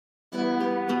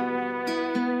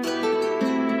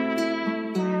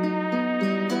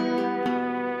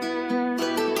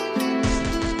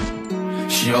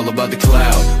She all about the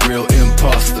cloud, real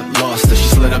imposter. Lost her, she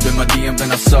slid up in my DM,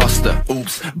 then I sauced her.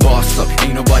 Oops, boss up,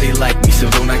 ain't nobody like me, so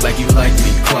don't act like you like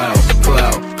me. Cloud,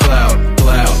 cloud, cloud,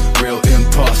 cloud, real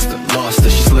imposter. Lost her,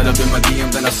 she slid up in my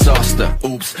DM, then I sauced her.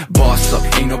 Oops, boss up,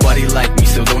 ain't nobody like me,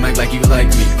 so don't act like you like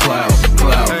me. Cloud,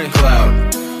 cloud, hey,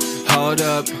 cloud. Hold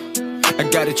up, I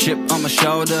got a chip on my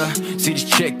shoulder. See this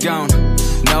chick gone,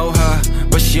 know her,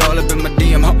 but she all up in my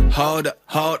DM.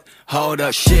 Hold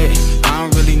up, shit, I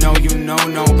don't really know you, no,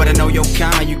 but I know your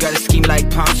kind. You got a scheme like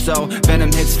Ponzo,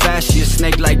 venom hits fast, she a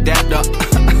snake like that, though.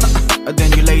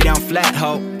 Then you lay down flat,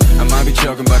 ho. I might be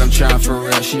joking, but I'm trying for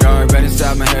real. She already read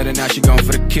inside my head and now she going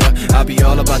for the kill. I'll be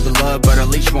all about the love, but her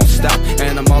leash won't stop.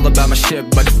 And I'm all about my shit,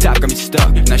 but the top got me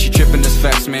stuck. Now she tripping this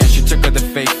facts, man. She took her the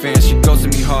fake fans. She goes to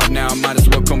me hard now, might as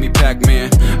well call me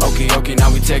Pac-Man. Okay, now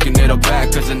we taking it all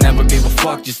back, cause I never gave a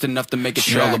fuck, just enough to make it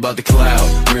track. She all about the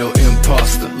cloud, real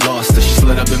imposter. Lost her, she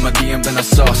slid up in my DM, then I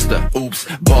sauced her. Oops,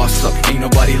 boss up, ain't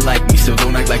nobody like me, so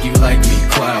don't act like you like me.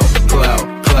 Cloud,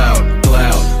 cloud, cloud,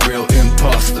 cloud, real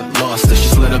imposter. Lost her, she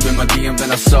slid up in my DM,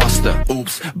 then I sauced her.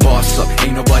 Oops, boss up,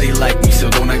 ain't nobody like me, so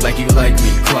don't act like you like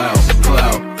me. Cloud,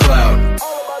 cloud, cloud.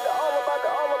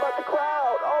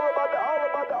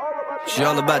 She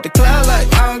all about the cloud,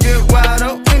 like I don't get wild,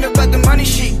 oh. Ain't about the money,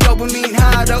 she dopamine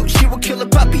high, though. She will kill a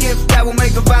puppy if that will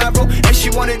make her viral. And she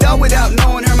want it all without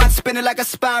knowing her mind spinning like a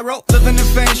spiral. Living in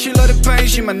vain, she love the pain,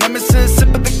 she my nemesis.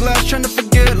 Sip of the glass, trying to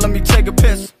forget, let me take a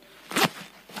piss.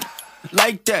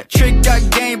 Like that, trick got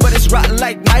game, but it's rotten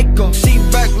like Michael. Seat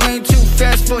back lane too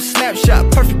fast for a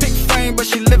snapshot. Perfect pic frame, but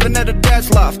she living at a dad's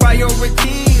loft.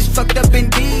 Priorities, fucked up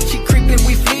indeed. She creeping,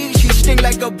 we flee, she sting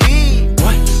like a bee.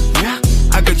 What? Yeah,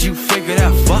 I got you figured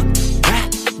out, fuck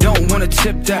that. Don't wanna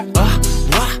tip that, what?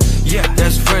 Yeah,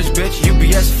 that's French, bitch,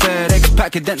 UPS, FedEx,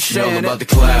 packet that shit. She all about the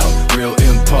cloud, real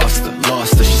imposter.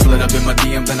 Lost her, she slid up in my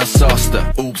DM, then I sauced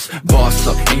her. Oops, boss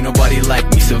up, ain't nobody like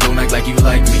me, so don't act like you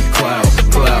like me. Cloud,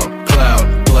 cloud,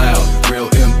 cloud, cloud, real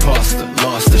imposter.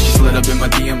 Lost her, she slid up in my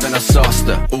DM, then I sauced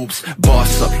her. Oops,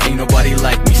 boss up, ain't nobody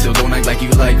like me, so don't act like you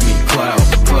like me. Cloud,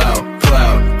 cloud,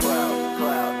 cloud.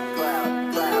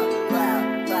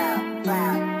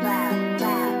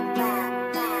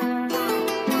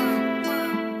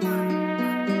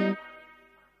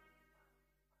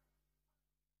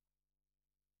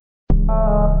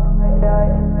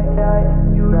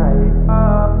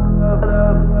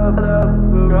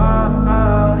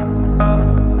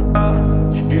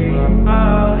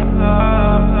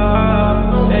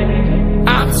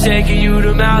 Taking you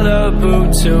to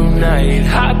Malibu tonight.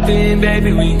 Hop in,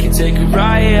 baby, we can take a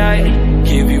ride.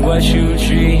 Give you what you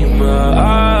dream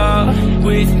of.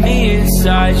 With me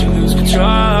inside, you lose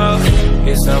control.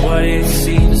 It's not what it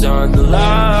seems on the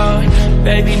low.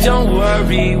 Baby, don't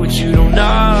worry what you don't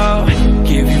know.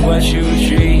 Give you what you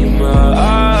dream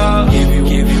of.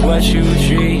 Give you what you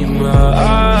dream of.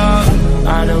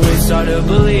 I know it's hard to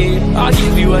believe. I'll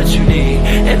give you what you need,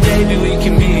 and baby, we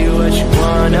can be what you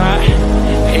wanna.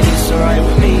 And it's alright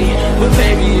with me, but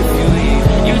baby, if you leave,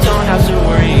 you don't have to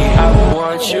worry. I will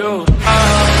want you.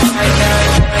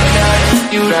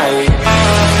 You right.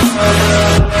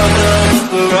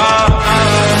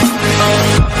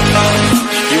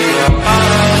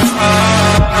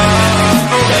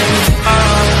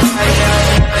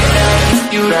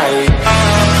 You right.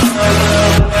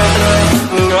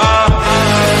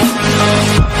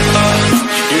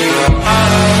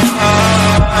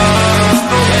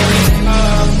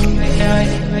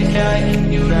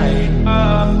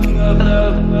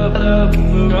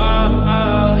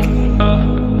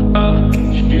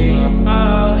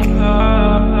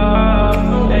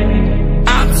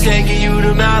 Taking you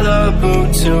to Malibu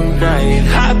tonight.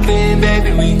 Hop in,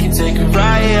 baby, we can take a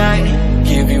ride.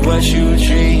 Give you what you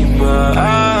dream of.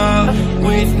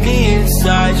 With me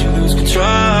inside, you lose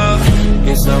control.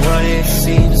 It's not what it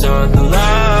seems on the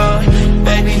low.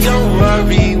 Baby, don't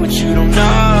worry what you don't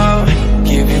know.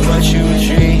 Give you what you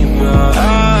dream of.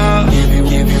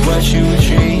 Give you what you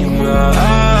dream of.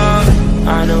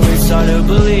 I know it's hard to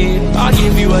believe. I'll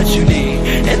give you what you need,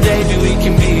 and baby, we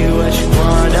can be what you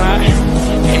wanna.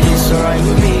 And it's alright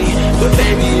with me, but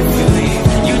baby, if you leave,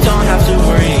 you don't have to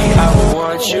worry. I will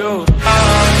want you.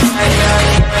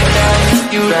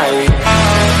 You right.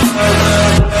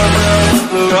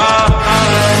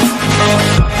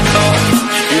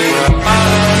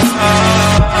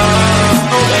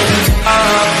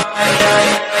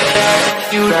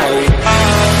 You right. You right.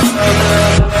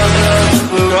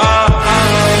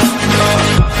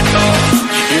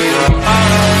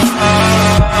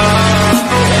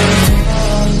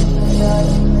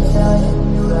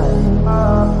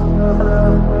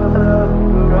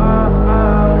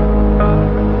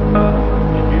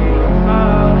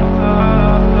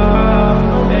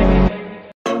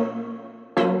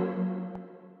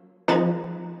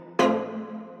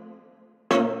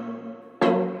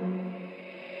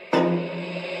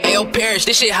 your parents,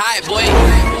 this shit hot,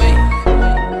 boy.